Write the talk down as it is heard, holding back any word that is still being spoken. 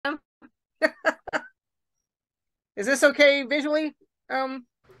Is this okay visually,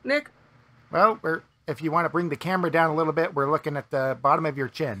 Nick? Well, if you want to bring the camera down a little bit, we're looking at the bottom of your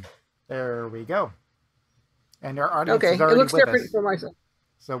chin. There we go. And our audience is Okay, it already looks with different us. for myself.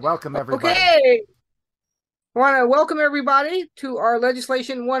 So welcome everybody. Okay, I want to welcome everybody to our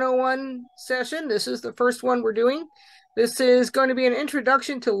Legislation 101 session. This is the first one we're doing. This is going to be an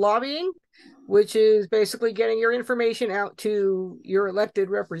introduction to lobbying, which is basically getting your information out to your elected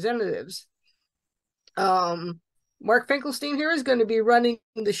representatives. Mark Finkelstein here is going to be running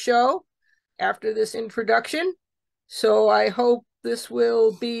the show after this introduction. So I hope this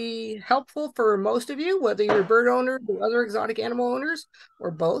will be helpful for most of you, whether you're bird owners or other exotic animal owners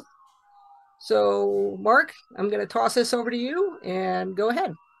or both. So, Mark, I'm going to toss this over to you and go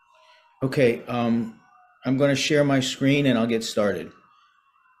ahead. Okay, I'm going to share my screen and I'll get started.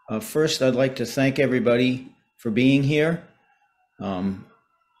 First, I'd like to thank everybody for being here.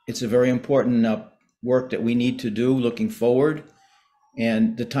 It's a very important work that we need to do looking forward,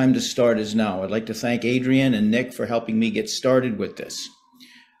 and the time to start is now. I'd like to thank Adrian and Nick for helping me get started with this.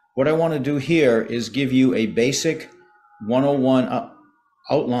 What I want to do here is give you a basic 101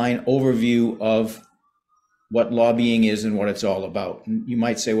 outline overview of what lobbying is and what it's all about. And you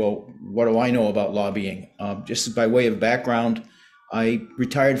might say, well, what do I know about lobbying? Just by way of background, I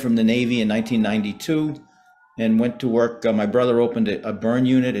retired from the Navy in 1992 and went to work. My brother opened a burn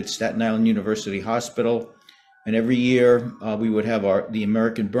unit at Staten Island University Hospital. And every year we would have the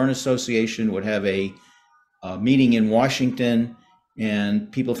American Burn Association would have a meeting in Washington,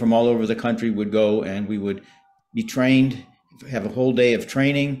 and people from all over the country would go, and we would be trained, have a whole day of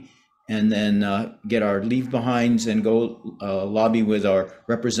training, and then get our leave behinds and go lobby with our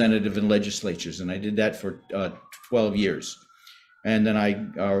representative and legislatures. And I did that for 12 years. And then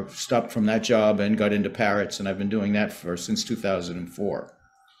I stopped from that job and got into parrots, and I've been doing that since 2004.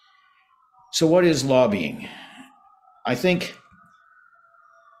 So what is lobbying? I think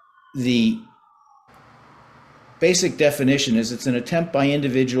the basic definition is it's an attempt by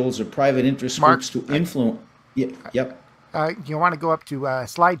individuals or private interest groups to influence. Yep. You want to go up to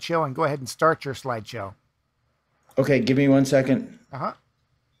slideshow and go ahead and start your slideshow. Okay, give me 1 second. Uh-huh.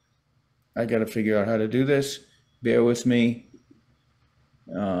 I got to figure out how to do this. Bear with me.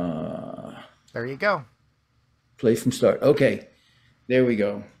 There you go. Play from start. Okay, there we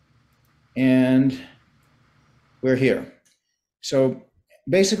go. And we're here. So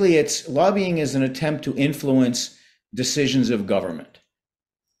basically, lobbying is an attempt to influence decisions of government.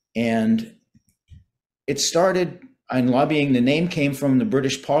 And it started on lobbying. The name came from the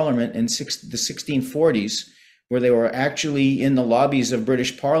British Parliament in the 1640s, where they were actually in the lobbies of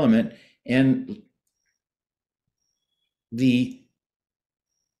British Parliament, and the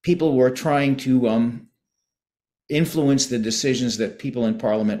people were trying to influence the decisions that people in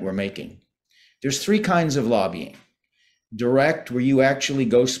Parliament were making. There's three kinds of lobbying. Direct, where you actually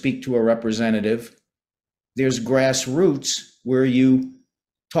go speak to a representative. There's grassroots, where you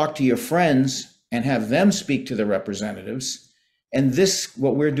talk to your friends and have them speak to the representatives. And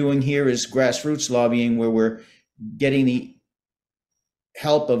what we're doing here is grassroots lobbying, where we're getting the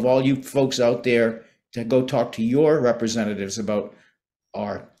help of all you folks out there to go talk to your representatives about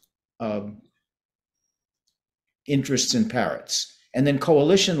our interests in parrots. And then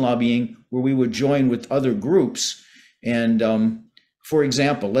coalition lobbying, where we would join with other groups. And for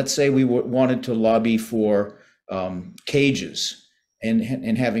example, let's say we wanted to lobby for cages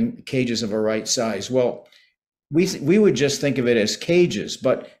and having cages of a right size. Well, we would just think of it as cages,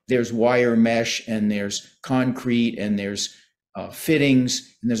 but there's wire mesh, and there's concrete, and there's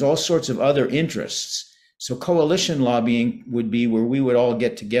fittings, and there's all sorts of other interests. So coalition lobbying would be where we would all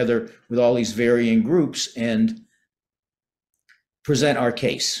get together with all these varying groups and present our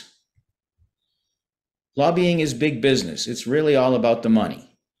case. Lobbying is big business. It's really all about the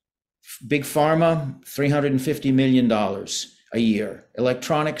money. Big pharma, $350 million a year.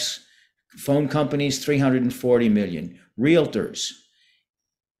 Electronics, phone companies, $340 million. Realtors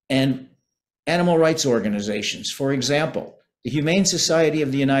and animal rights organizations. For example, the Humane Society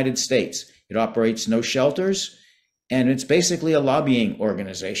of the United States. It operates no shelters, and it's basically a lobbying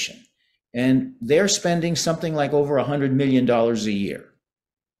organization. And they're spending something like over $100 million a year.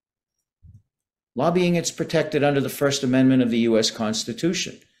 Lobbying, it's protected under the First Amendment of the US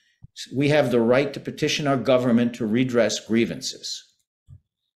Constitution. We have the right to petition our government to redress grievances.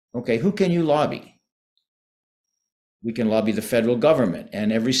 Okay, who can you lobby? We can lobby the federal government,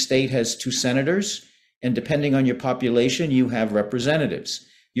 and every state has 2 senators, and depending on your population, you have representatives.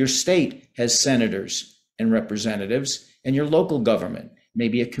 Your state has senators and representatives, and your local government may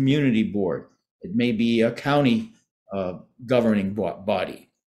be a community board. It may be a county governing body.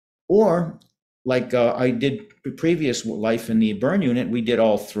 Or like I did previous life in the burn unit, we did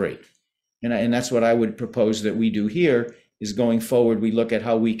all three. And that's what I would propose that we do here, is going forward, we look at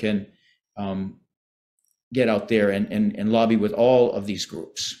how we can get out there and lobby with all of these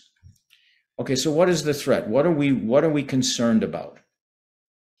groups. Okay, so what is the threat? What are we concerned about?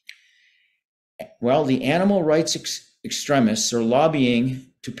 Well, the animal rights extremists are lobbying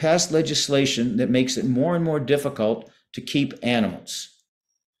to pass legislation that makes it more and more difficult to keep animals.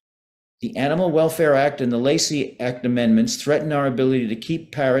 The Animal Welfare Act and the Lacey Act amendments threaten our ability to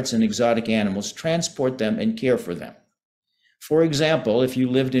keep parrots and exotic animals, transport them, and care for them. For example, if you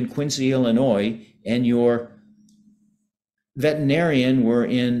lived in Quincy, Illinois, and your veterinarian were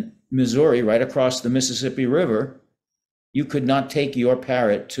in Missouri, right across the Mississippi River, you could not take your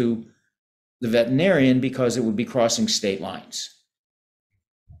parrot to the veterinarian because it would be crossing state lines.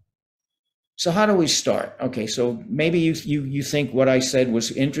 So how do we start? Okay, so maybe you think what I said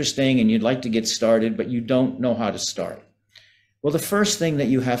was interesting and you'd like to get started, but you don't know how to start. Well, the first thing that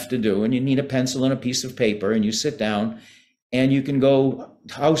you have to do, and you need a pencil and a piece of paper, and you sit down and you can go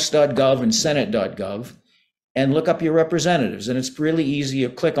house.gov and senate.gov and look up your representatives. And it's really easy. You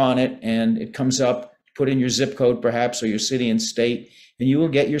click on it and it comes up, put in your zip code perhaps, or your city and state, and you will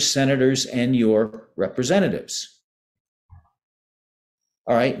get your senators and your representatives.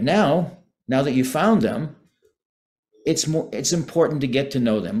 All right, now that you found them, it's important to get to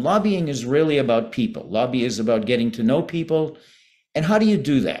know them. Lobbying is really about people. Lobby is about getting to know people. And how do you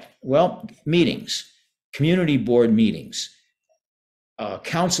do that? Well, meetings, community board meetings,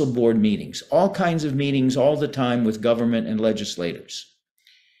 council board meetings, all kinds of meetings all the time with government and legislators.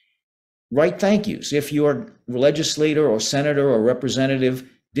 Write thank yous. If your legislator or senator or representative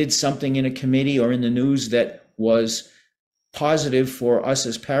did something in a committee or in the news that was positive for us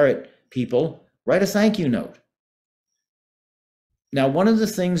as parrot people, write a thank you note. Now, one of the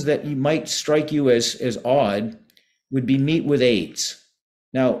things that you might strike you as odd would be meet with aides.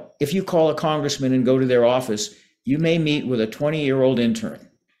 Now, if you call a congressman and go to their office, you may meet with a 20-year-old intern.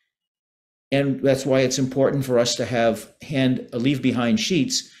 And that's why it's important for us to leave behind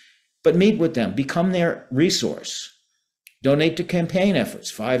sheets, but meet with them, become their resource. Donate to campaign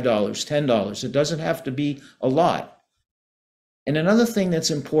efforts, $5, $10. It doesn't have to be a lot. And another thing that's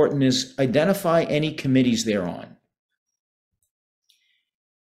important is identify any committees they're on.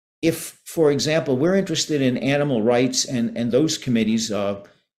 If, for example, we're interested in animal rights and those committees,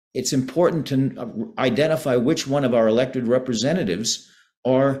 it's important to identify which one of our elected representatives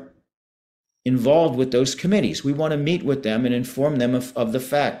are involved with those committees. We want to meet with them and inform them of the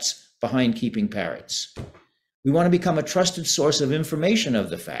facts behind keeping parrots. We want to become a trusted source of information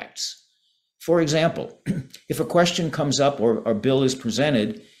of the facts. For example, if a question comes up or a bill is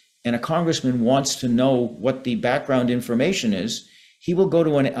presented and a congressman wants to know what the background information is, he will go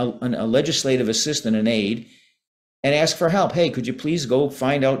to a legislative assistant, an aide, and ask for help. Hey, could you please go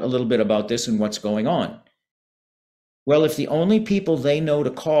find out a little bit about this and what's going on? Well, if the only people they know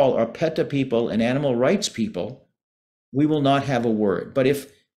to call are PETA people and animal rights people, we will not have a word. But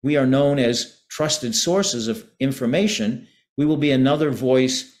if we are known as trusted sources of information, we will be another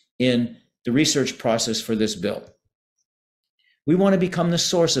voice in the research process for this bill. We want to become the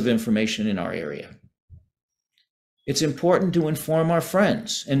source of information in our area. It's important to inform our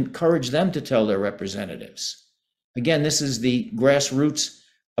friends, encourage them to tell their representatives. Again, this is the grassroots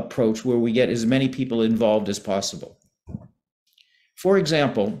approach where we get as many people involved as possible. For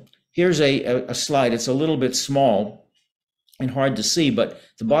example, here's a slide. It's a little bit small and hard to see, but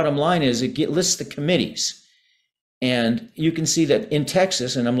the bottom line is it lists the committees. And you can see that in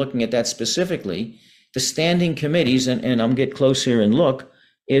Texas, and I'm looking at that specifically, the standing committees, and I'll get close here and look,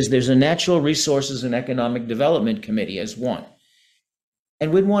 is there's a Natural Resources and Economic Development Committee as one.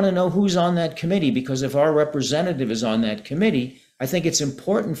 And we'd want to know who's on that committee, because if our representative is on that committee, I think it's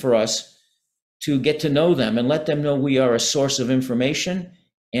important for us to get to know them and let them know we are a source of information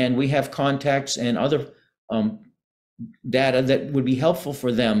and we have contacts and other data that would be helpful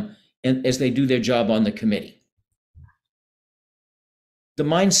for them as they do their job on the committee. The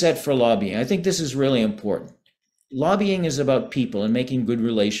mindset for lobbying, I think this is really important. Lobbying is about people and making good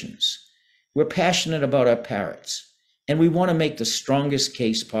relations. We're passionate about our parrots, and we want to make the strongest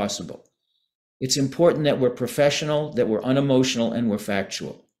case possible. It's important that we're professional, that we're unemotional, and we're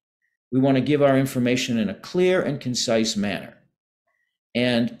factual. We want to give our information in a clear and concise manner.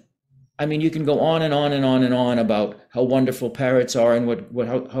 And I mean, you can go on and on and on and on about how wonderful parrots are and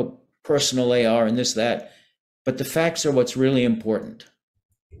how personal they are and this, that, but the facts are what's really important.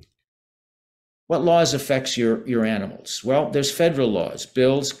 What laws affects your animals? Well, there's federal laws,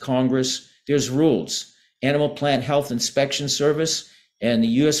 bills, Congress, there's rules. Animal Plant Health Inspection Service and the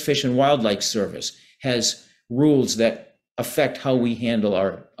U.S. Fish and Wildlife Service has rules that affect how we handle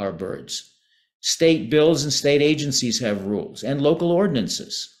our birds. State bills and state agencies have rules, and local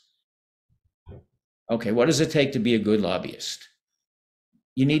ordinances. Okay, what does it take to be a good lobbyist?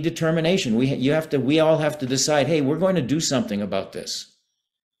 You need determination. We all have to decide, hey, we're going to do something about this.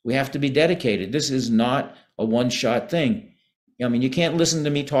 We have to be dedicated. This is not a one-shot thing. I mean, you can't listen to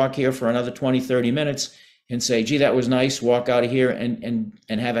me talk here for another 20, 30 minutes and say, gee, that was nice, walk out of here and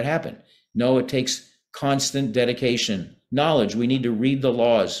have it happen. No, it takes constant dedication, knowledge. We need to read the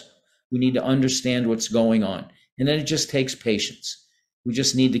laws. We need to understand what's going on. And then it just takes patience. We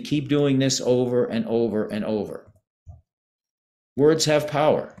just need to keep doing this over and over and over. Words have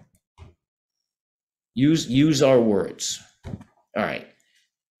power. Use our words. All right.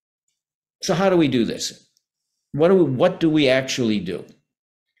 So how do we do this? What do we actually do?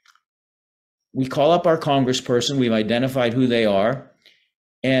 We call up our congressperson. We've identified who they are.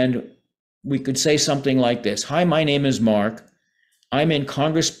 And we could say something like this. Hi, my name is Mark. I'm in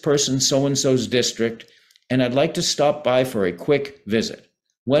Congressperson so-and-so's district, and I'd like to stop by for a quick visit.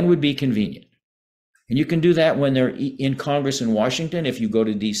 When would be convenient? And you can do that when they're in Congress in Washington, if you go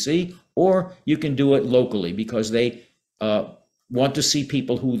to DC, or you can do it locally because they want to see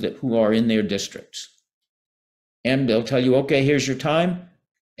people who are in their districts. And they'll tell you, okay, here's your time,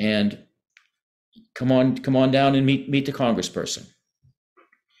 and come on down and meet the congressperson.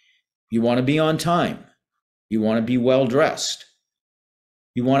 You want to be on time. You want to be well dressed.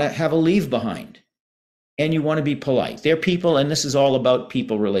 You want to have a leave behind, and you want to be polite. They're people, and this is all about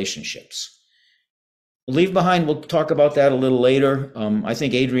people relationships. Leave behind, we'll talk about that a little later. I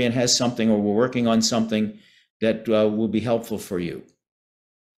think Adrian has something, or we're working on something that will be helpful for you.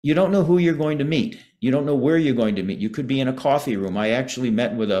 You don't know who you're going to meet. You don't know where you're going to meet. You could be in a coffee room. I actually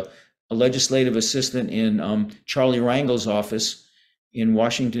met with a legislative assistant in Charlie Rangel's office in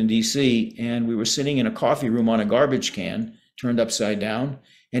Washington, D.C., and we were sitting in a coffee room on a garbage can, turned upside down,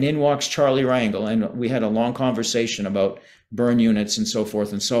 and in walks Charlie Rangel, and we had a long conversation about burn units and so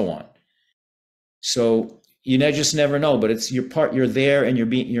forth and so on. So you just never know, but it's your part. You're there, and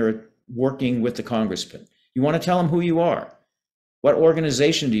you're working with the congressman. You want to tell him who you are. What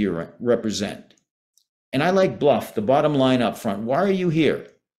organization do you represent? And I like bluff, the bottom line up front. Why are you here?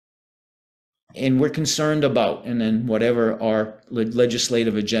 And we're concerned about, and then whatever our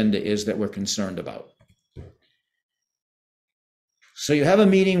legislative agenda is that we're concerned about. So you have a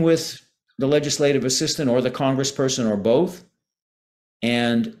meeting with the legislative assistant or the congressperson or both,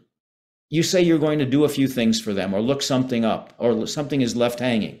 and you say you're going to do a few things for them or look something up or something is left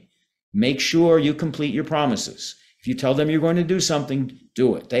hanging. Make sure you complete your promises. If you tell them you're going to do something,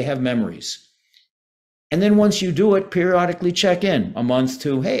 do it. They have memories. And then once you do it, periodically check in a month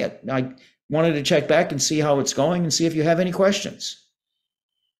to, hey, I wanted to check back and see how it's going and see if you have any questions.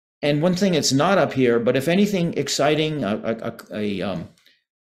 And one thing that's not up here, but if anything exciting, a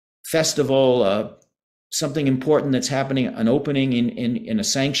festival, something important that's happening, an opening in a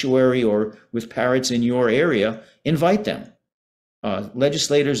sanctuary or with parrots in your area, invite them.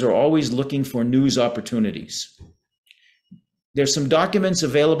 Legislators are always looking for news opportunities. There's some documents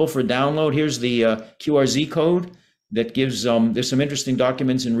available for download. Here's the QRZ code that gives, there's some interesting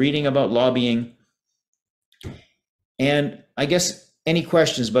documents in reading about lobbying. And I guess any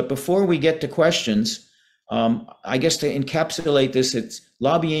questions, but before we get to questions, I guess to encapsulate this,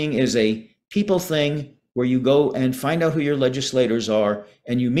 lobbying is a people thing where you go and find out who your legislators are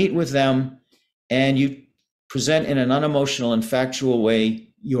and you meet with them and you present in an unemotional and factual way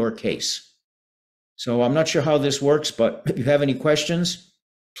your case. So I'm not sure how this works, but if you have any questions,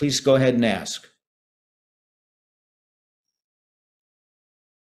 please go ahead and ask.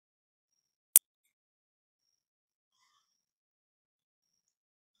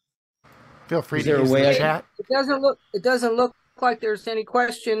 Feel free to use the chat. It doesn't look like there's any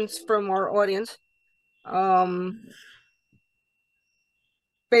questions from our audience.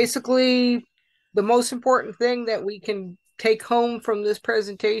 Basically, the most important thing that we can take home from this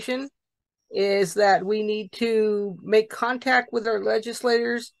presentation is that we need to make contact with our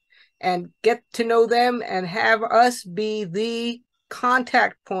legislators and get to know them and have us be the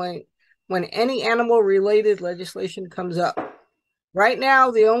contact point when any animal-related legislation comes up. Right now,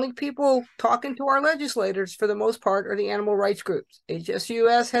 the only people talking to our legislators, for the most part, are the animal rights groups.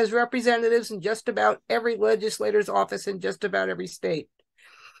 HSUS has representatives in just about every legislator's office in just about every state.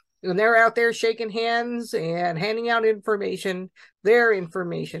 And they're out there shaking hands and handing out information, their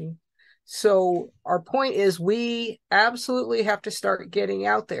information. So our point is we absolutely have to start getting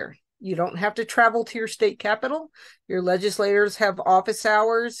out there. You don't have to travel to your state capital. Your legislators have office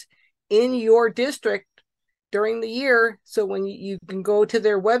hours in your district during the year. So when you can go to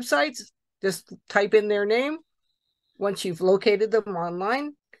their websites Just type in their name once you've located them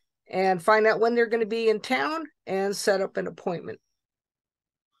online and find out when they're going to be in town and set up an appointment.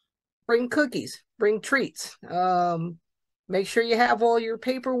 Bring cookies, bring treats. Make sure you have all your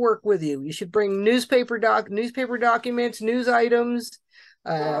paperwork with you. You should bring newspaper documents, news items,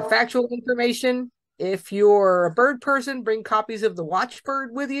 factual information. If you're a bird person, bring copies of the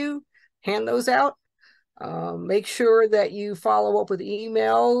watchbird with you. Hand those out. Make sure that you follow up with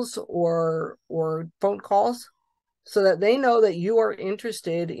emails or phone calls so that they know that you are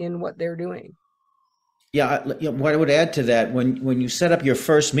interested in what they're doing. Yeah, what I would add to that, when you set up your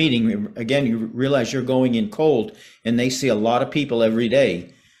first meeting, again, you realize you're going in cold, and they see a lot of people every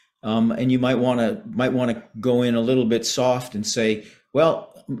day, and you might want to go in a little bit soft and say,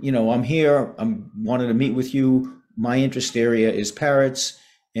 well, I'm here. I'm wanted to meet with you. My interest area is parrots,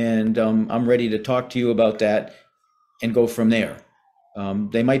 and I'm ready to talk to you about that, and go from there.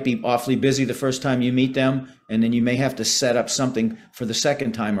 They might be awfully busy the first time you meet them, and then you may have to set up something for the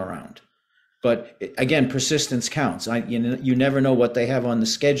second time around. But again, persistence counts. You never know what they have on the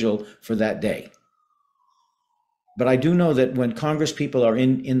schedule for that day. But I do know that when Congress people are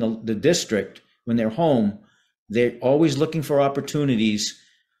in the district, when they're home, they're always looking for opportunities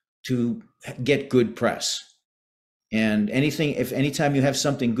to get good press. And anytime you have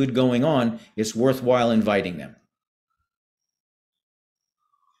something good going on, it's worthwhile inviting them.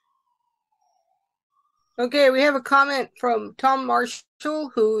 Okay, we have a comment from Tom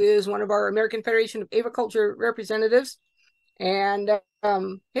Marshall, who is one of our American Federation of Aviculture representatives. And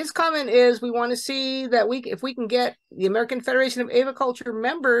his comment is, we want to see that if we can get the American Federation of Aviculture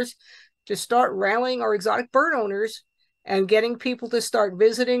members to start rallying our exotic bird owners and getting people to start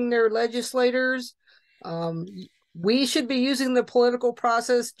visiting their legislators. We should be using the political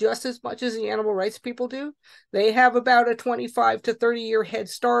process just as much as the animal rights people do. They have about a 25 to 30-year head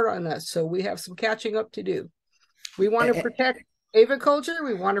start on us, so we have some catching up to do. We want to protect aviculture.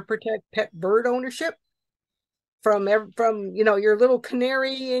 We want to protect pet bird ownership from your little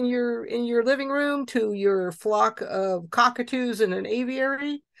canary in your living room to your flock of cockatoos in an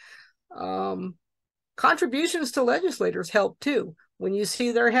aviary. Contributions to legislators help too. When you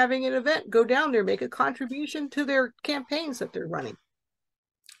see they're having an event, go down there, make a contribution to their campaigns that they're running.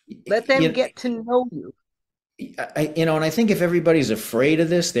 Let them get to know you. And I think if everybody's afraid of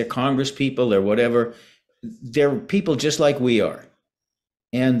this, they're Congress people, they're whatever, they're people just like we are.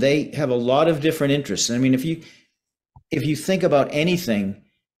 And they have a lot of different interests. I mean, if you think about anything,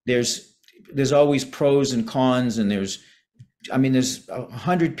 there's always pros and cons, and there's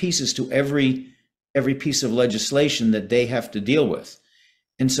 100 pieces to every piece of legislation that they have to deal with.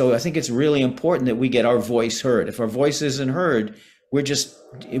 And so I think it's really important that we get our voice heard. If our voice isn't heard, we just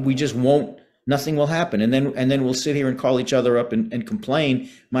won't, nothing will happen. And then we'll sit here and call each other up and complain,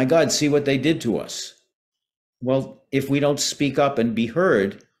 my God, see what they did to us. Well, if we don't speak up and be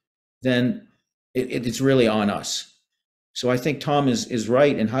heard, then it's really on us. So I think Tom is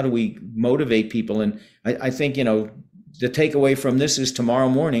right. And how do we motivate people? And I think, the takeaway from this is tomorrow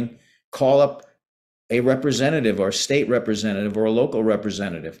morning, call up a representative or a state representative or a local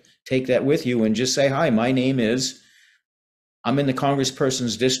representative. Take that with you and just say, hi, my name is, I'm in the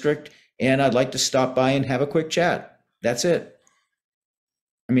congressperson's district, and I'd like to stop by and have a quick chat. That's it.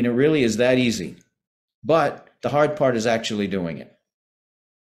 I mean, it really is that easy. But the hard part is actually doing it.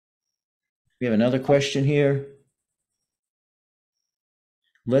 We have another question here.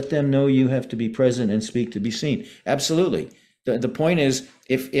 Let them know you have to be present and speak to be seen. Absolutely. The point is,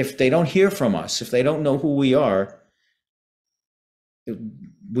 if they don't hear from us, if they don't know who we are,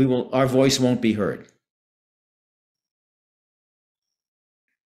 our voice won't be heard.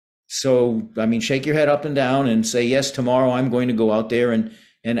 So, shake your head up and down and say, yes, tomorrow I'm going to go out there and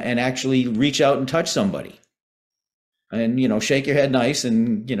actually reach out and touch somebody. And, shake your head nice,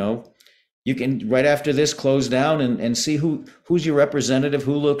 and, you can, right after this, close down and see who's your representative,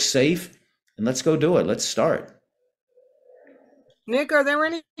 who looks safe, and let's go do it. Let's start. Nick, are there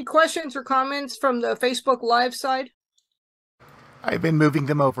any questions or comments from the Facebook Live side? I've been moving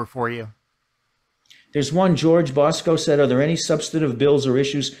them over for you. There's one. George Bosco said, are there any substantive bills or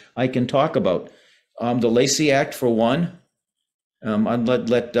issues I can talk about? The Lacey Act, for one. I'd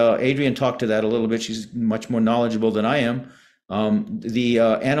let Adrienne talk to that a little bit. She's much more knowledgeable than I am. The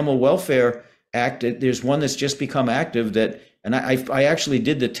Animal Welfare Act, there's one that's just become active and I actually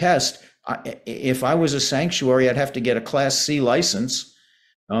did the test. If I was a sanctuary, I'd have to get a Class C license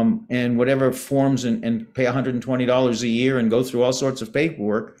and whatever forms and pay $120 a year and go through all sorts of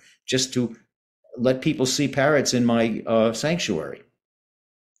paperwork just to let people see parrots in my sanctuary.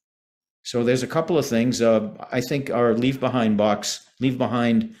 So there's a couple of things. I think our leave behind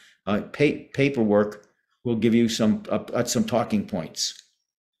Paperwork will give you some talking points.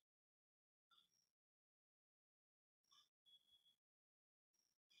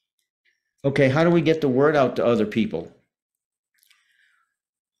 Okay, how do we get the word out to other people?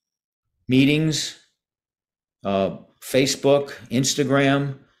 Meetings, Facebook,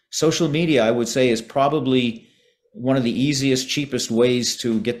 Instagram, social media, I would say, is probably one of the easiest, cheapest ways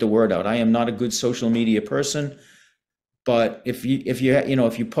to get the word out. I am not a good social media person, but if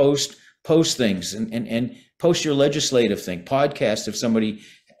you post things and post your legislative thing, podcast if somebody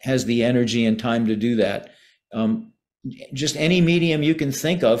has the energy and time to do that. Just any medium you can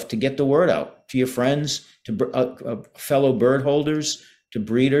think of to get the word out to your friends, to fellow bird holders, to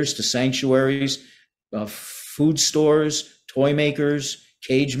breeders, to sanctuaries, food stores, toy makers,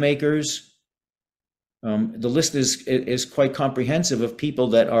 cage makers. The list is quite comprehensive of people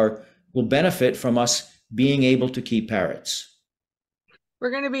that will benefit from us being able to keep parrots. We're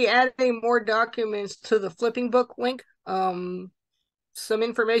going to be adding more documents to the flipping book link. Some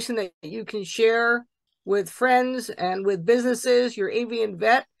information that you can share with friends and with businesses. Your avian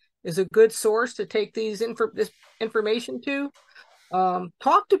vet is a good source to take this information to.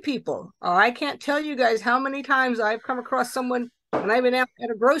 Talk to people. I can't tell you guys how many times I've come across someone when I've been at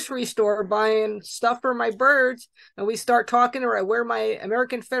a grocery store buying stuff for my birds, and we start talking, or I wear my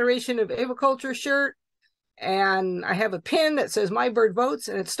American Federation of Aviculture shirt, and I have a pin that says My Bird Votes,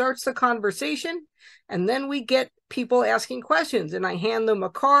 and it starts the conversation. And then we get people asking questions, and I hand them a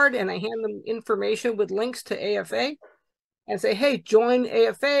card and I hand them information with links to AFA and say, hey, join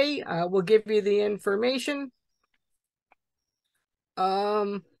AFA. We'll give you the information.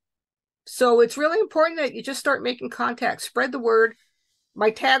 So it's really important that you just start making contact, spread the word.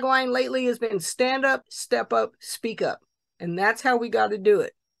 My tagline lately has been stand up, step up, speak up. And that's how we got to do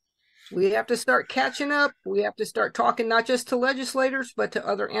it. We have to start catching up. We have to start talking not just to legislators, but to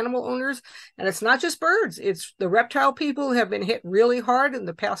other animal owners. And it's not just birds. It's the reptile people who have been hit really hard in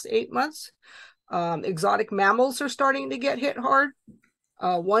the past 8 months. Exotic mammals are starting to get hit hard.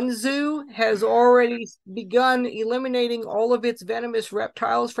 One zoo has already begun eliminating all of its venomous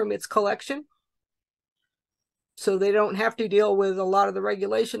reptiles from its collection, so they don't have to deal with a lot of the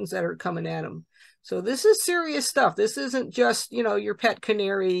regulations that are coming at them. So this is serious stuff. This isn't just, your pet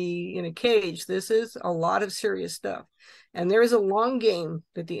canary in a cage. This is a lot of serious stuff. And there is a long game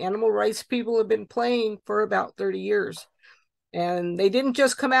that the animal rights people have been playing for about 30 years. And they didn't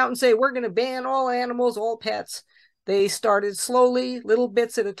just come out and say, we're going to ban all animals, all pets. They started slowly, little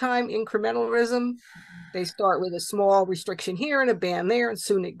bits at a time, incrementalism. They start with a small restriction here and a ban there, and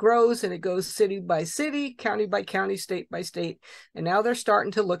soon it grows, and it goes city by city, county by county, state by state. And now they're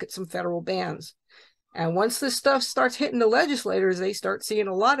starting to look at some federal bans. And once this stuff starts hitting the legislators, they start seeing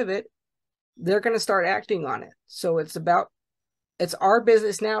a lot of it, they're going to start acting on it. So it's our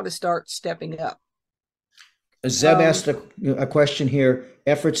business now to start stepping up. Zeb asked a question here,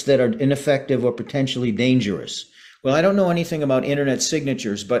 efforts that are ineffective or potentially dangerous. Well, I don't know anything about internet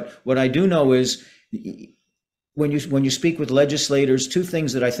signatures, but what I do know is when you speak with legislators, two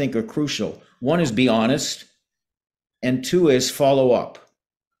things that I think are crucial. One is be honest, and two is follow up,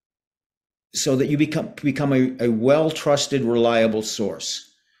 so that you become a well-trusted, reliable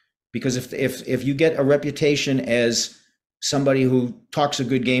source. Because if you get a reputation as somebody who talks a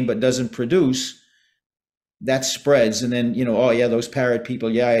good game but doesn't produce, that spreads, and then oh yeah, those parrot people,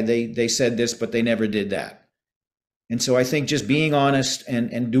 yeah, they said this but they never did that. And so I think just being honest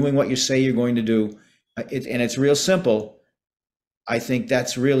and doing what you say you're going to do, and it's real simple. I think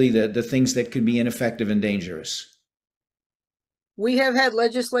that's really the things that could be ineffective and dangerous. We have had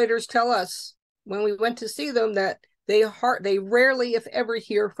legislators tell us when we went to see them that they rarely, if ever,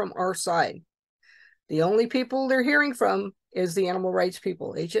 hear from our side. The only people they're hearing from is the animal rights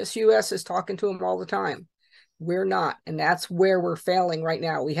people. HSUS is talking to them all the time. We're not, and that's where we're failing right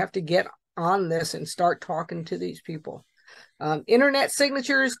now. We have to get on this and start talking to these people. Internet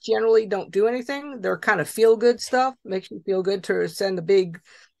signatures generally don't do anything. They're kind of feel-good stuff. Makes you feel good to send a big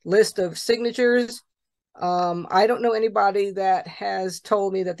list of signatures. I don't know anybody that has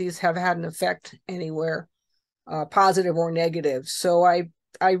told me that these have had an effect anywhere, positive or negative. So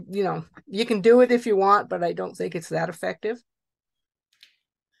you can do it if you want, but I don't think it's that effective.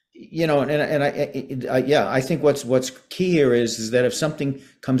 I think what's key here is that if something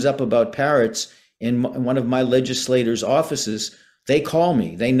comes up about parrots in one of my legislators' offices, they call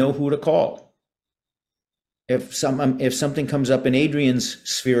me. They know who to call. If something comes up in Adrian's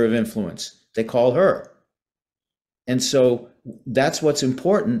sphere of influence, they call her. And so that's what's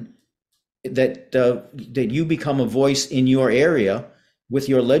important, that you become a voice in your area with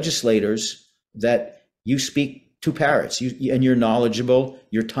your legislators, that you speak two parrots. And you're knowledgeable,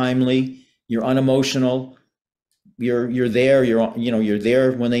 you're timely, you're unemotional, you're there, you're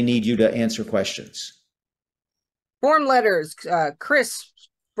there when they need you to answer questions. Form letters. Chris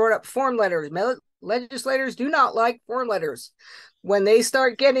brought up form letters. Legislators do not like form letters. When they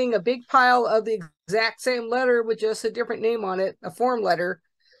start getting a big pile of the exact same letter with just a different name on it, a form letter,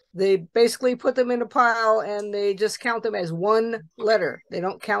 they basically put them in a pile and they just count them as one letter. They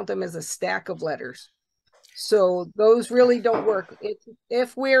don't count them as a stack of letters. So those really don't work.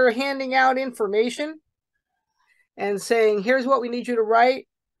 If we're handing out information and saying, here's what we need you to write,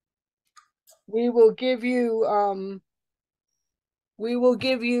 we will give you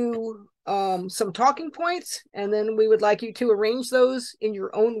some talking points, and then we would like you to arrange those in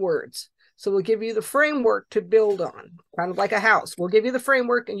your own words. So we'll give you the framework to build on, kind of like a house. We'll give you the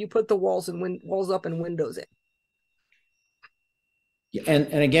framework, and you put the walls up and windows in.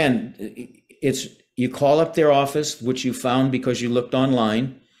 And again, it's you call up their office, which you found because you looked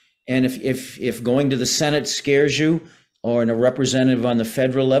online. And if going to the Senate scares you, or in a representative on the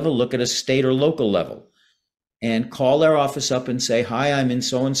federal level, look at a state or local level. And call their office up and say, hi, I'm in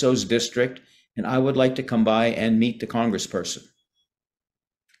so-and-so's district, and I would like to come by and meet the congressperson.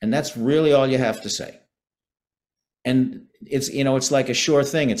 And that's really all you have to say. And it's like a sure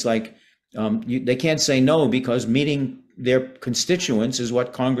thing. It's like they can't say no, because meeting their constituents is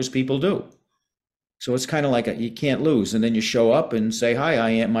what Congress people do. So it's kind of like you can't lose. And then you show up and say,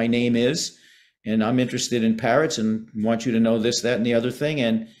 hi, my name is, and I'm interested in parrots and want you to know this, that, and the other thing.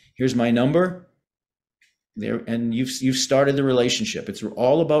 And here's my number. There, and you've started the relationship. It's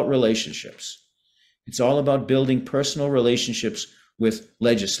all about relationships. It's all about building personal relationships with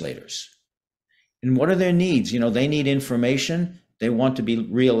legislators. And what are their needs? They need information. They want to be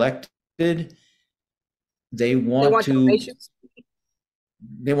reelected. They want donations.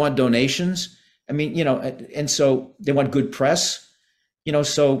 They want donations. I mean, and so they want good press.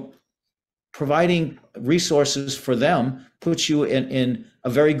 So providing resources for them puts you in a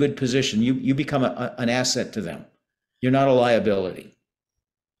very good position. You become an asset to them. You're not a liability.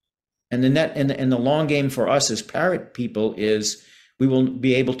 And the long game for us as parrot people is we will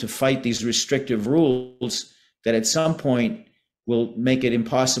be able to fight these restrictive rules that at some point will make it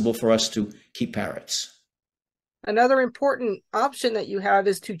impossible for us to keep parrots. Another important option that you have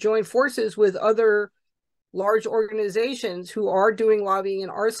is to join forces with other large organizations who are doing lobbying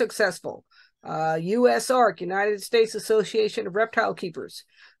and are successful. USARK, United States Association of Reptile Keepers,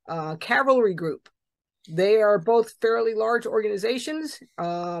 Cavalry Group. They are both fairly large organizations.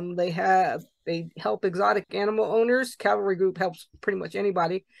 They help exotic animal owners. Cavalry Group helps pretty much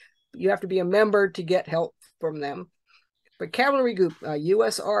anybody. You have to be a member to get help from them. But Cavalry Group,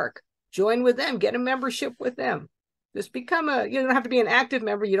 USARK, join with them, get a membership with them. Just you don't have to be an active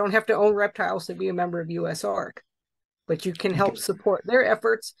member. You don't have to own reptiles to be a member of USARK, but you can help support their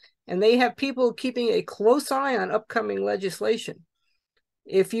efforts. And they have people keeping a close eye on upcoming legislation.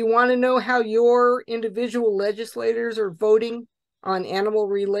 If you want to know how your individual legislators are voting on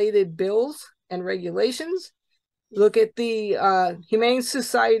animal-related bills and regulations, look at the Humane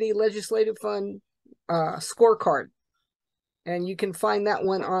Society Legislative Fund scorecard. And you can find that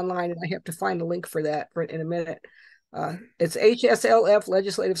one online, and I have to find a link for that in a minute. It's HSLF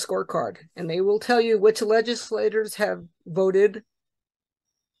Legislative Scorecard, and they will tell you which legislators have voted,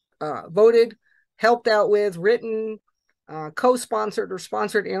 helped out with, written, co-sponsored or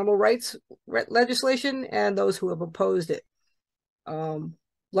sponsored animal rights legislation, and those who have opposed it.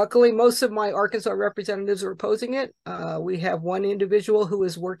 Luckily, most of my Arkansas representatives are opposing it. We have one individual who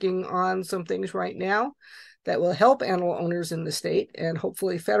is working on some things right now that will help animal owners in the state and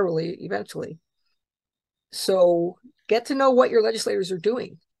hopefully federally eventually. So get to know what your legislators are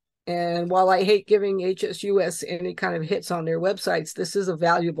doing. And while I hate giving HSUS any kind of hits on their websites, this is a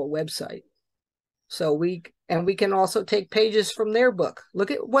valuable website. So we can also take pages from their book.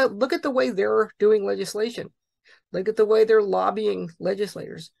 Look at the way they're doing legislation. Look at the way they're lobbying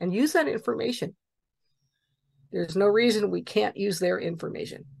legislators and use that information. There's no reason we can't use their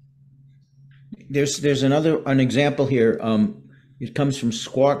information. There's an example here. It comes from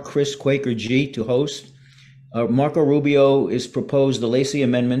Squawk Chris Quaker G to host. Marco Rubio is proposed the Lacey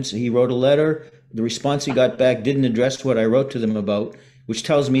amendments. He wrote a letter. The response he got back didn't address what I wrote to them about, which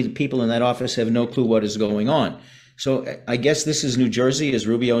tells me the people in that office have no clue what is going on. So I guess this is New Jersey. Is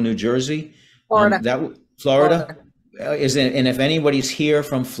Rubio New Jersey? Florida. Florida. And if anybody's here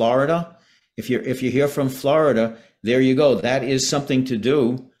from Florida, if you're here from Florida, there you go. That is something to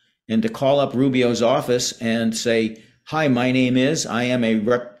do, and to call up Rubio's office and say, hi, my name is, I am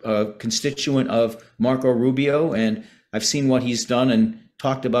a constituent of Marco Rubio, and I've seen what he's done and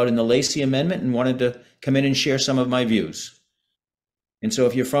talked about in the Lacey Amendment and wanted to come in and share some of my views. And so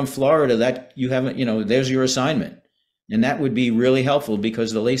if you're from Florida, that you haven't, there's your assignment. And that would be really helpful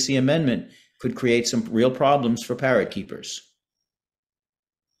because the Lacey Amendment could create some real problems for parrot keepers.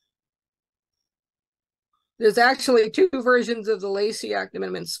 There's actually two versions of the Lacey Act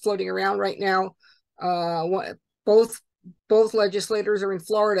amendments floating around right now. Both legislators are in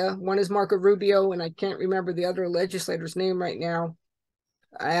Florida. One is Marco Rubio, and I can't remember the other legislator's name right now.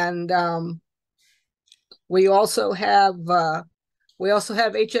 And we also have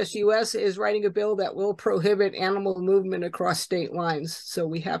HSUS is writing a bill that will prohibit animal movement across state lines. So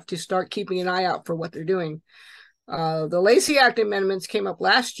we have to start keeping an eye out for what they're doing. The Lacey Act amendments came up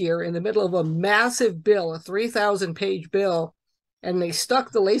last year in the middle of a massive bill, a 3,000-page bill, and they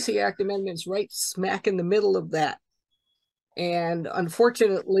stuck the Lacey Act amendments right smack in the middle of that. And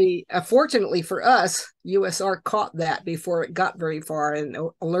fortunately for us, USR caught that before it got very far and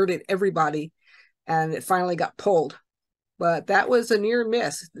alerted everybody, and it finally got pulled. But that was a near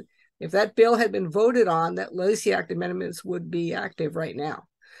miss. If that bill had been voted on, that Lacey Act amendments would be active right now.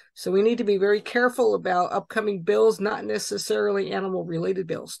 So we need to be very careful about upcoming bills, not necessarily animal-related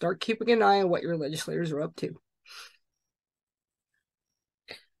bills. Start keeping an eye on what your legislators are up to.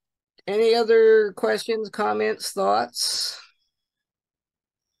 Any other questions, comments, thoughts?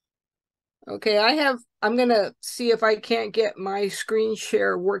 Okay, I'm going to see if I can't get my screen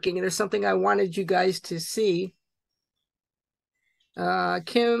share working. There's something I wanted you guys to see.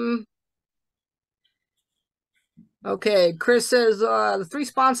 Kim. Okay, Chris says the three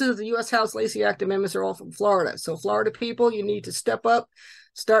sponsors of the U.S. House Lacey Act amendments are all from Florida. So Florida people, you need to step up,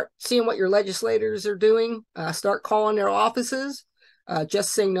 start seeing what your legislators are doing, start calling their offices,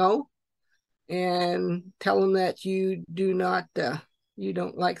 just say no, and tell them that you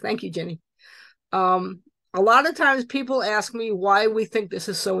don't like, thank you, Jenny. A lot of times people ask me why we think this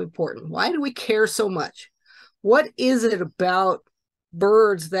is so important. Why do we care so much? What is it about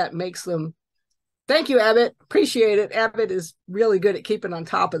birds that makes them? Thank you, Abbott. Appreciate it. Abbott is really good at keeping on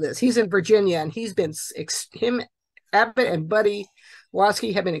top of this. He's in Virginia, and he's been Abbott and Buddy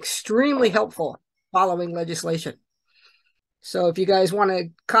Watsky have been extremely helpful following legislation. So if you guys want to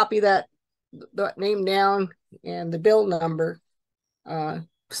copy that name down and the bill number,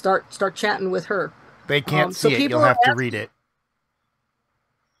 start chatting with her. They can't see it. You'll have to read it.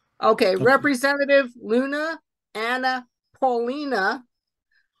 Okay, Representative Luna Anna Paulina.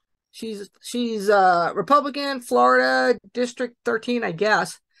 She's Republican, Florida, District 13, I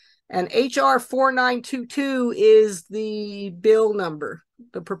guess. And HR 4922 is the bill number,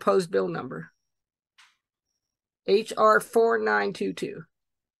 the proposed bill number. HR 4922.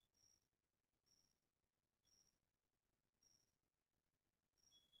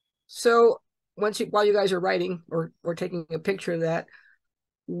 So while you guys are writing or taking a picture of that,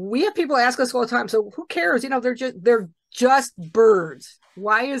 we have people ask us all the time, so who cares? They're just birds.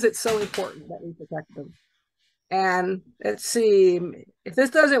 Why is it so important that we protect them? And let's see, if this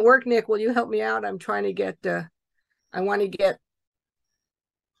doesn't work, Nick, will you help me out? I'm trying to get, I want to get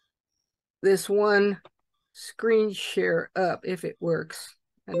this one screen share up if it works.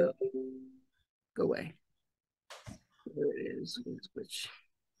 Go away. There it is. Which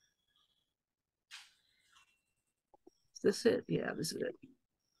is this it? Yeah, this is it.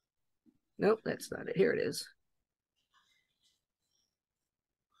 Nope, that's not it. Here it is.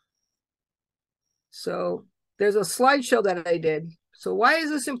 So there's a slideshow that I did. So why is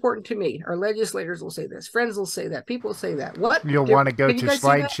this important to me? Our legislators will say this. Friends will say that. People say that. What? You'll want to go to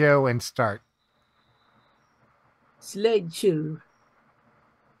slideshow and start. Slideshow.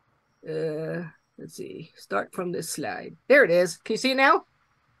 Let's see. Start from this slide. There it is. Can you see it now?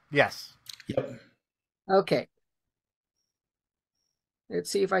 Yes. Yep. Okay. Let's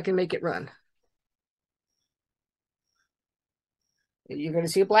see if I can make it run. You're going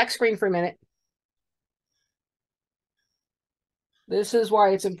to see a black screen for a minute. This is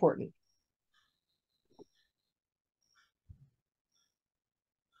why it's important.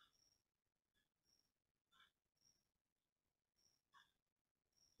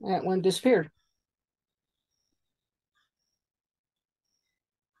 That one disappeared.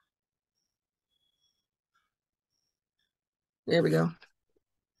 There we go.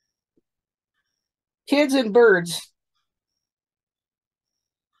 Kids and birds.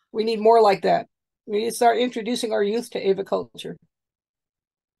 We need more like that. We need to start introducing our youth to aviculture.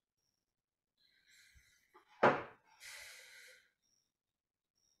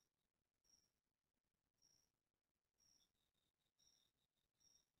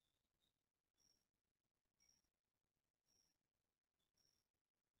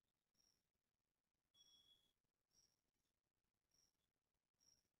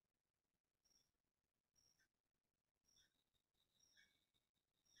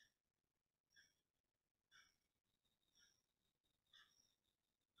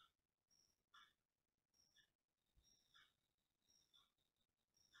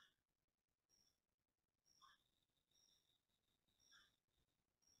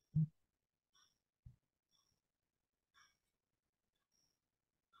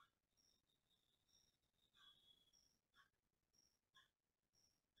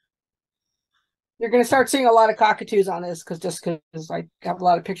 You're going to start seeing a lot of cockatoos on this because I have a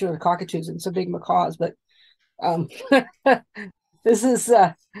lot of pictures of cockatoos and some big macaws. But um, this is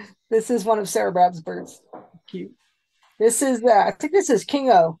one of Sarah Brab's birds. Cute. This is I think this is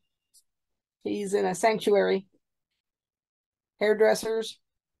Kingo. He's in a sanctuary. Hairdressers.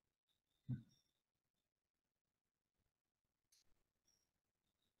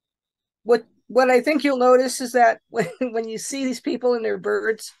 What I think you'll notice is that when you see these people and their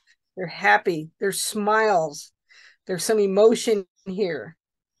birds, they're happy. There's smiles. There's some emotion here.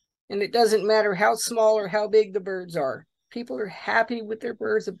 And it doesn't matter how small or how big the birds are. People are happy with their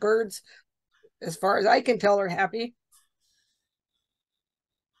birds. The birds, as far as I can tell, are happy.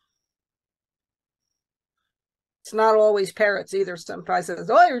 It's not always parrots either. Sometimes it says,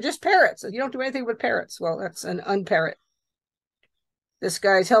 oh, you're just parrots. You don't do anything with parrots. Well, that's an unparrot. This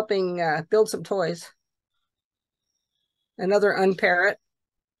guy's helping build some toys. Another unparrot.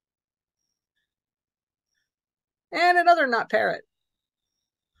 And another not parrot.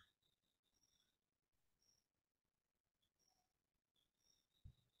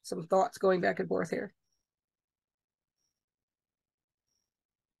 Some thoughts going back and forth here.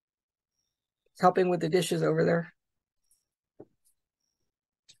 It's helping with the dishes over there.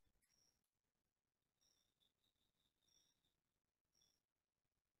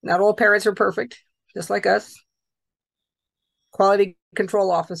 Not all parrots are perfect, just like us. Quality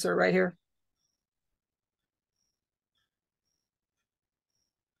control officer right here.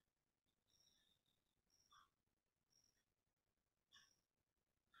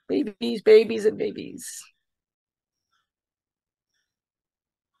 Babies, babies, and babies.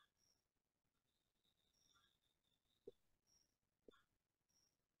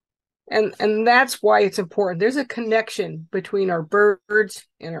 And that's why it's important. There's a connection between our birds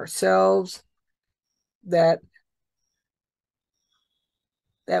and ourselves that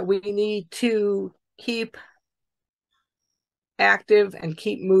we need to keep active and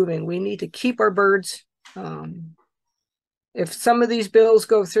keep moving. We need to keep our birds. If some of these bills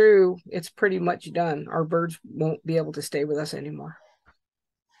go through, it's pretty much done. Our birds won't be able to stay with us anymore.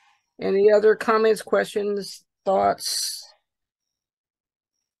 Any other comments, questions, thoughts?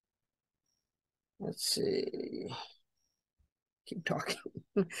 Let's see. Keep talking.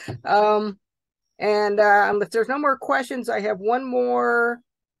 If there's no more questions, I have one more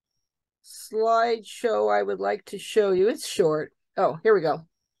slideshow I would like to show you. It's short. Oh, here we go.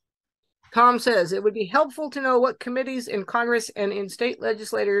 Tom says, it would be helpful to know what committees in Congress and in state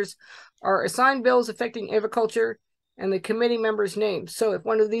legislators are assigned bills affecting aviculture and the committee members' names. So if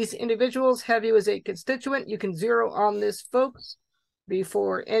one of these individuals have you as a constituent, you can zero on this, folks,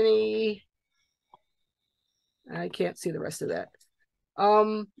 before any... I can't see the rest of that.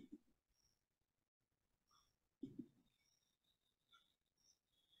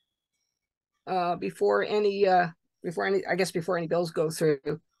 Before any bills go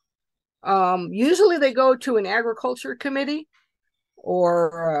through. Usually they go to an agriculture committee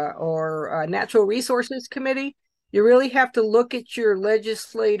or a natural resources committee. You really have to look at your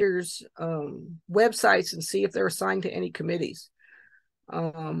legislators' websites and see if they're assigned to any committees.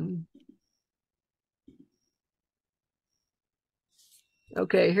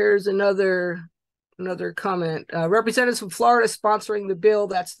 Okay, here's another comment. Representatives from Florida sponsoring the bill.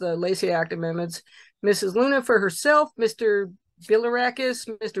 That's the Lacey Act amendments. Mrs. Luna for herself, Mr. Bilirakis,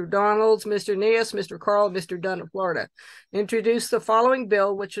 Mr. Donalds, Mr. Neas, Mr. Carl, Mr. Dunn of Florida. Introduced the following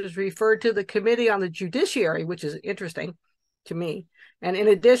bill, which is referred to the Committee on the Judiciary, which is interesting to me. And in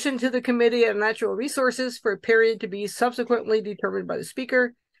addition to the Committee on Natural Resources for a period to be subsequently determined by the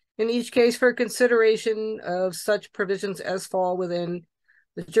Speaker, in each case for consideration of such provisions as fall within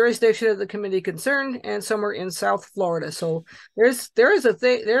the jurisdiction of the committee concerned and somewhere in South Florida. So there's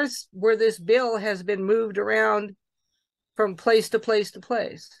where this bill has been moved around from place to place to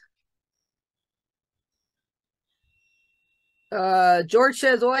place. George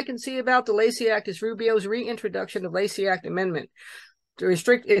says, all I can see about the Lacey Act is Rubio's reintroduction of Lacey Act amendment.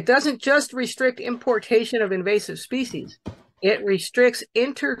 It doesn't just restrict importation of invasive species. It restricts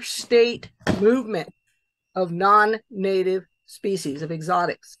interstate movement of non-native species, of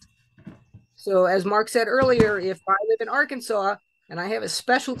exotics. So as Mark said earlier, if I live in Arkansas and I have a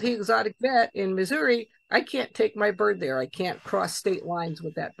specialty exotic vet in Missouri, I can't take my bird there. I can't cross state lines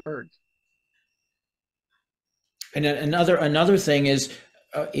with that bird. And another thing is,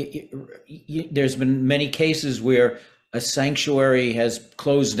 there's been many cases where a sanctuary has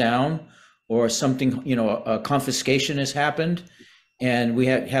closed down or something, a confiscation has happened, and we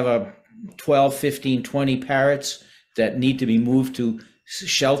have a 12, 15, 20 parrots that need to be moved to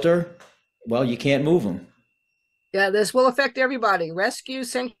shelter. Well, you can't move them. Yeah, this will affect everybody. Rescue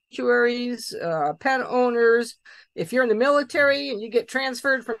sanctuaries, pet owners. If you're in the military and you get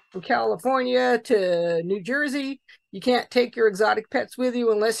transferred from California to New Jersey, you can't take your exotic pets with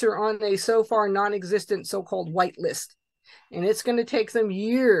you unless you're on a so far non-existent so-called white list. And it's going to take them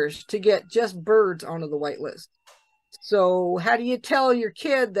years to get just birds onto the white list. So how do you tell your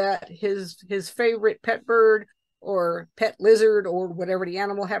kid that his favorite pet bird or pet lizard or whatever the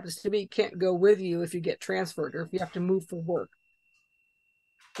animal happens to be can't go with you if you get transferred or if you have to move for work?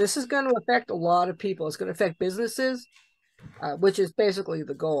 This is going to affect a lot of people. It's going to affect businesses, which is basically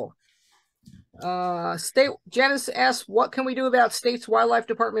the goal. Janice asks, what can we do about states' wildlife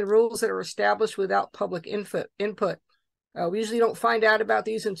department rules that are established without public input? We usually don't find out about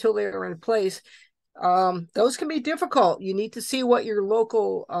these until they are in place. Those can be difficult. You need to see what your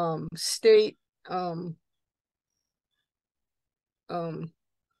local state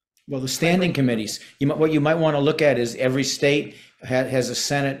well, the standing committees, what you might want to look at is every state has a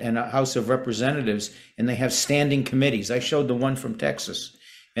Senate and a House of Representatives, and they have standing committees. I showed the one from Texas,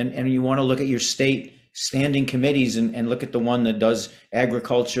 and you want to look at your state standing committees and look at the one that does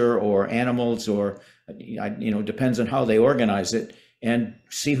agriculture or animals or, depends on how they organize it, and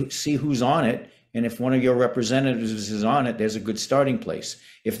see who's on it. And if one of your representatives is on it, there's a good starting place.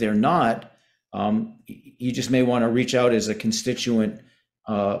 If they're not, you just may want to reach out as a constituent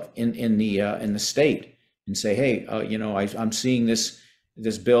in the state and say, hey, I'm seeing this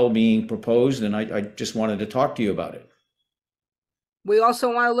bill being proposed, and I just wanted to talk to you about it. We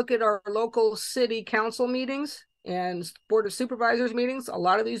also want to look at our local city council meetings and board of supervisors meetings. A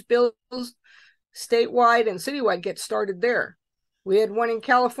lot of these bills, statewide and citywide, get started there. We had one in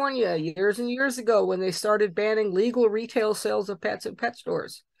California years and years ago when they started banning legal retail sales of pets at pet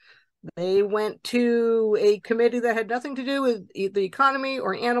stores. They went to a committee that had nothing to do with the economy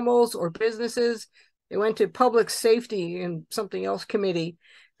or animals or businesses. They went to public safety and something else committee,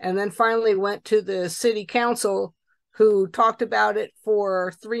 and then finally went to the city council, who talked about it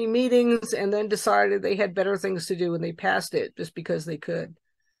for 3 meetings and then decided they had better things to do, and they passed it just because they could.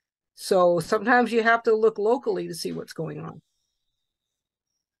 So sometimes you have to look locally to see what's going on.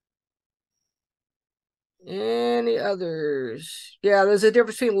 Any others? Yeah, there's a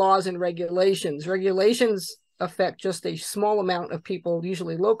difference between laws and regulations. Regulations affect just a small amount of people,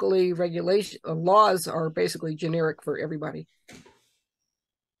 usually locally. Laws are basically generic for everybody.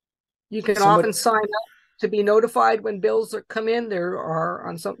 You can often sign up to be notified when bills come in. There's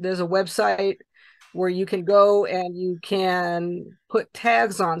a website where you can go and you can put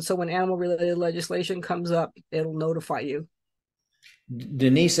tags on, so when animal-related legislation comes up, it'll notify you.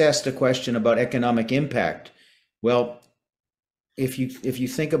 Denise asked a question about economic impact. Well, if you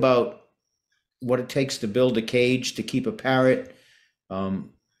think about what it takes to build a cage to keep a parrot,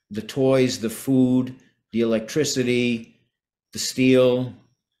 the toys, the food, the electricity, the steel,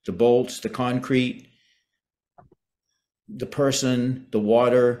 the bolts, the concrete, the person, the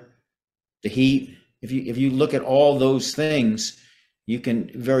water, the heat. If you look at all those things, you can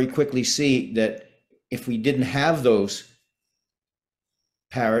very quickly see that if we didn't have those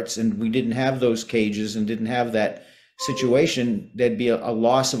parrots and we didn't have those cages and didn't have that situation, there'd be a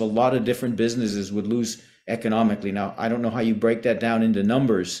loss of a lot of different businesses would lose economically. Now, I don't know how you break that down into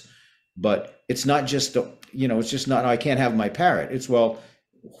numbers, but it's not just, it's just not, I can't have my parrot. It's, well,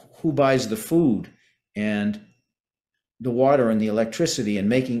 who buys the food and the water and the electricity and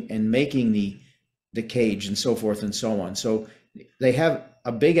making the cage and so forth and so on. So they have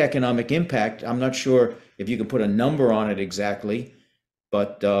a big economic impact. I'm not sure if you can put a number on it exactly,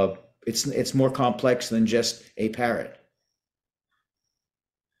 but it's more complex than just a parrot.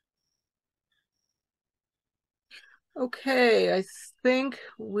 Okay, I think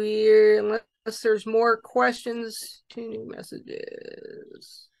unless there's more questions, 2 new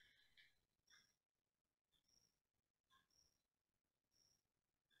messages.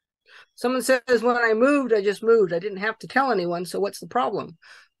 Someone says, when I moved, I just moved. I didn't have to tell anyone, so what's the problem?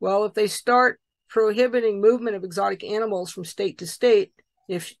 Well, if they start prohibiting movement of exotic animals from state to state,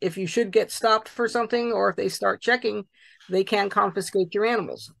 if you should get stopped for something, or if they start checking, they can confiscate your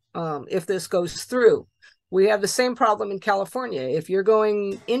animals if this goes through. We have the same problem in California. If you're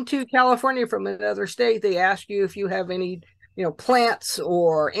going into California from another state, they ask you if you have any, plants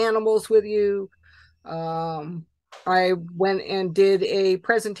or animals with you. I went and did a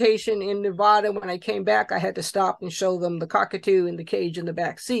presentation in Nevada. When I came back, I had to stop and show them the cockatoo in the cage in the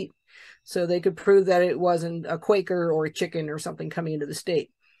back seat, so they could prove that it wasn't a Quaker or a chicken or something coming into the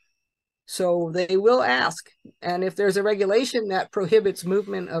state. So they will ask, and if there's a regulation that prohibits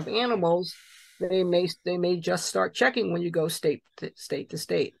movement of animals, they may just start checking when you go state to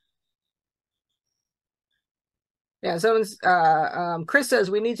state. Yeah, Chris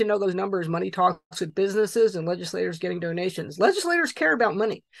says we need to know those numbers. Money talks with businesses and legislators getting donations. Legislators care about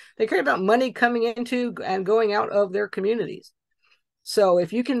money. They care about money coming into and going out of their communities. So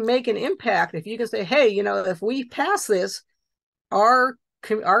if you can make an impact, if you can say, hey, if we pass this, our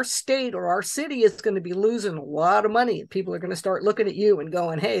state or our city is going to be losing a lot of money. People are going to start looking at you and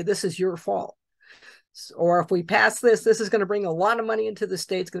going, hey, this is your fault. Or if we pass this is going to bring a lot of money into the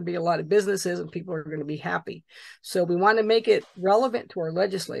state. It's going to be a lot of businesses and people are going to be happy. So we want to make it relevant to our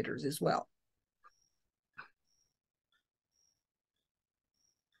legislators as well.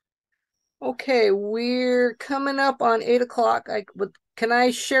 Okay, we're coming up on 8 o'clock. Can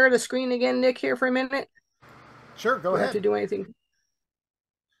I share the screen again, Nick, here for a minute? Sure, go Do I ahead. have to do anything?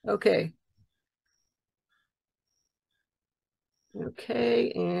 Okay.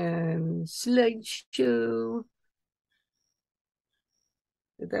 Okay, and slideshow.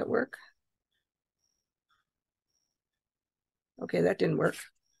 Did that work? Okay, that didn't work.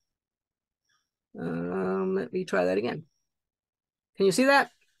 Let me try that again. Can you see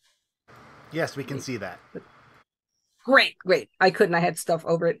that? Yes, we can see that. Great. I couldn't. I had stuff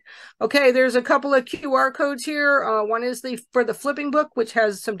over it. Okay, there's a couple of QR codes here. One is for the flipping book, which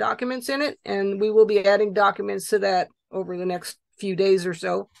has some documents in it, and we will be adding documents to that over the next few days or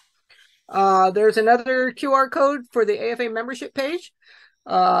so. There's another QR code for the AFA membership page.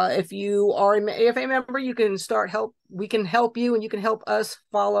 If you are an AFA member, you can we can help you and you can help us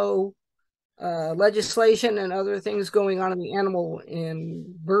follow legislation and other things going on in the animal and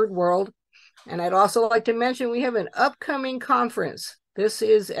bird world. And I'd also like to mention we have an upcoming conference. This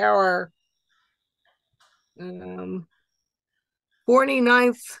is our 49th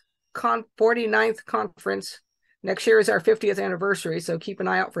conference. Next year is our 50th anniversary, so keep an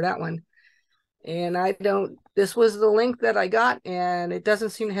eye out for that one. And this was the link that I got, and it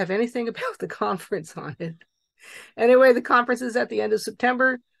doesn't seem to have anything about the conference on it. Anyway, the conference is at the end of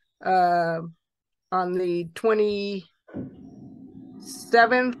September, on the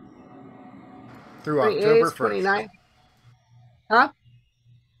 27th through October 1st. 29th. Huh?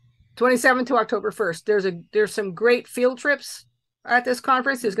 27th to October 1st. There's some great field trips at this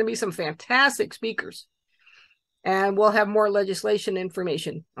conference. There's going to be some fantastic speakers. And we'll have more legislation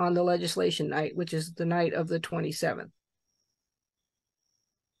information on the legislation night, which is the night of the 27th.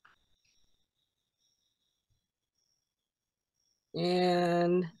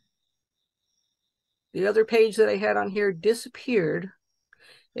 And the other page that I had on here disappeared.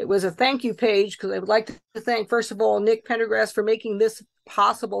 It was a thank you page because I would like to thank, first of all, Nick Pendergrass for making this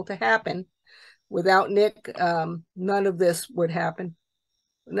possible to happen. Without Nick, none of this would happen.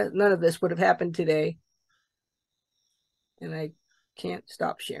 None of this would have happened today. And I can't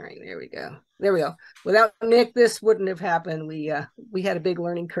stop sharing. There we go. Without Nick, this wouldn't have happened. We had a big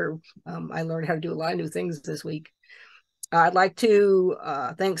learning curve. I learned how to do a lot of new things this week. I'd like to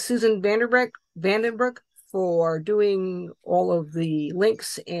thank Susan Vandenbroek for doing all of the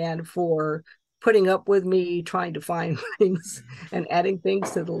links and for putting up with me trying to find things and adding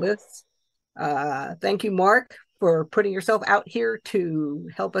things to the list. Thank you, Mark, for putting yourself out here to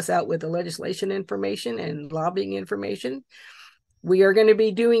help us out with the legislation information and lobbying information. We are going to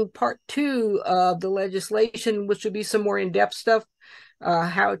be doing part 2 of the legislation, which will be some more in-depth stuff,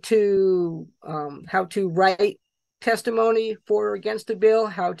 how to write testimony for or against a bill,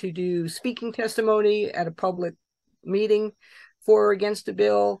 how to do speaking testimony at a public meeting for or against a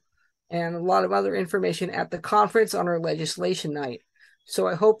bill, and a lot of other information at the conference on our legislation night. So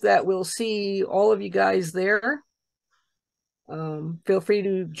I hope that we'll see all of you guys there. Feel free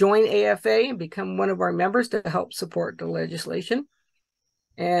to join AFA and become one of our members to help support the legislation.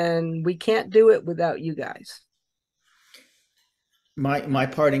 And we can't do it without you guys. My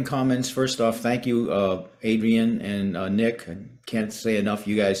parting comments, first off, thank you, Adrian and Nick. I can't say enough.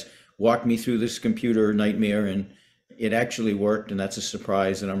 You guys walked me through this computer nightmare, and it actually worked, and that's a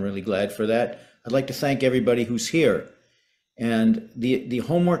surprise, and I'm really glad for that. I'd like to thank everybody who's here. And the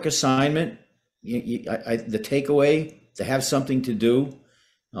homework assignment, the takeaway, to have something to do,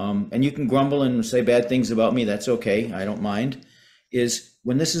 and you can grumble and say bad things about me, that's okay, I don't mind, is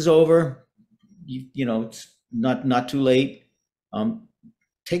when this is over, it's not too late.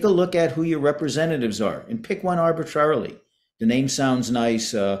 Take a look at who your representatives are and pick one arbitrarily. The name sounds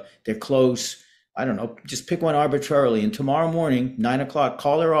nice, they're close, I don't know, just pick one arbitrarily, and tomorrow morning, 9 o'clock,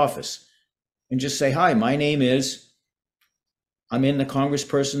 call their office and just say, hi, my name is, I'm in the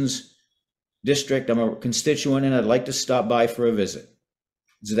congressperson's district, I'm a constituent, and I'd like to stop by for a visit.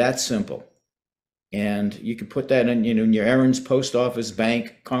 It's that simple. And you can put that in, in your errands, post office,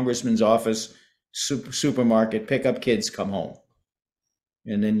 bank, congressman's office, supermarket, pick up kids, come home.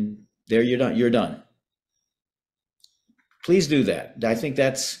 And then there you're done. please do that. I think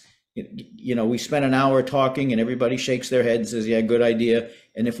that's, we spent an hour talking and everybody shakes their head and says, yeah, good idea.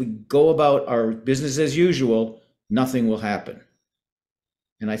 And if we go about our business as usual, nothing will happen.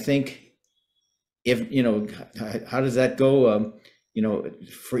 And I think if, how does that go?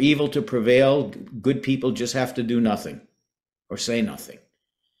 For evil to prevail, good people just have to do nothing or say nothing.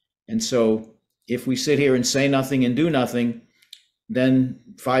 And so if we sit here and say nothing and do nothing, then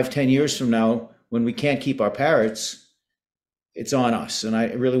 5-10 years from now, when we can't keep our parrots, it's on us. And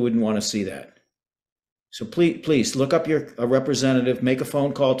I really wouldn't want to see that. So please look up a representative, make a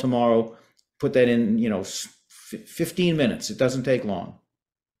phone call tomorrow, put that in, 15 minutes. It doesn't take long.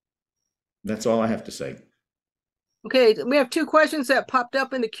 That's all I have to say. Okay, we have 2 questions that popped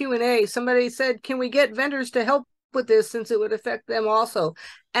up in the Q&A. Somebody said, can we get vendors to help with this since it would affect them also?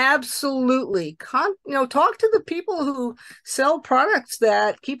 Absolutely. Talk to the people who sell products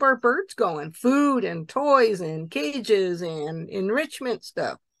that keep our birds going, food and toys and cages and enrichment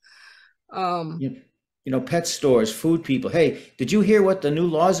stuff. Pet stores, food people. Hey, did you hear what the new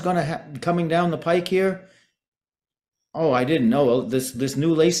law is going to coming down the pike here? Oh, I didn't know. Well, this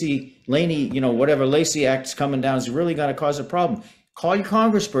new Lacey Act's coming down is really going to cause a problem. Call your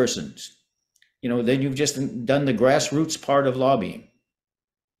congresspersons. Then you've just done the grassroots part of lobbying.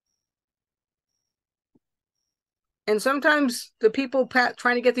 And sometimes the people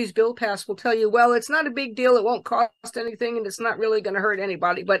trying to get these bill passed will tell you, well, it's not a big deal. It won't cost anything and it's not really going to hurt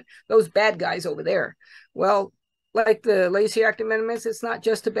anybody, but those bad guys over there. Well, like the Lacey Act amendments, it's not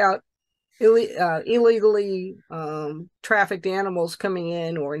just about illegally trafficked animals coming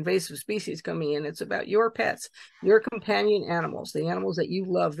in or invasive species coming in. It's about your pets, your companion animals, the animals that you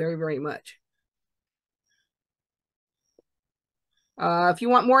love very, very much. If you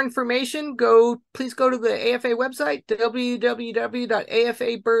want more information, please go to the AFA website,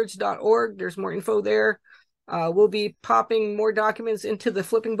 www.afabirds.org. There's more info there. We'll be popping more documents into the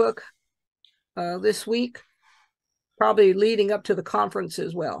flipping book this week, probably leading up to the conference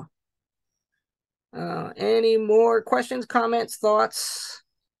as well. Any more questions, comments, thoughts?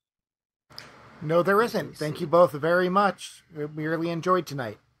 No, there isn't. Thank you both very much. We really enjoyed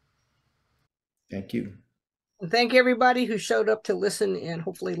tonight. Thank you. And thank everybody who showed up to listen and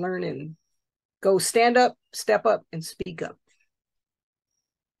hopefully learn and go stand up, step up, and speak up.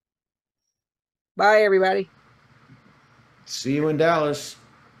 Bye, everybody. See you in Dallas.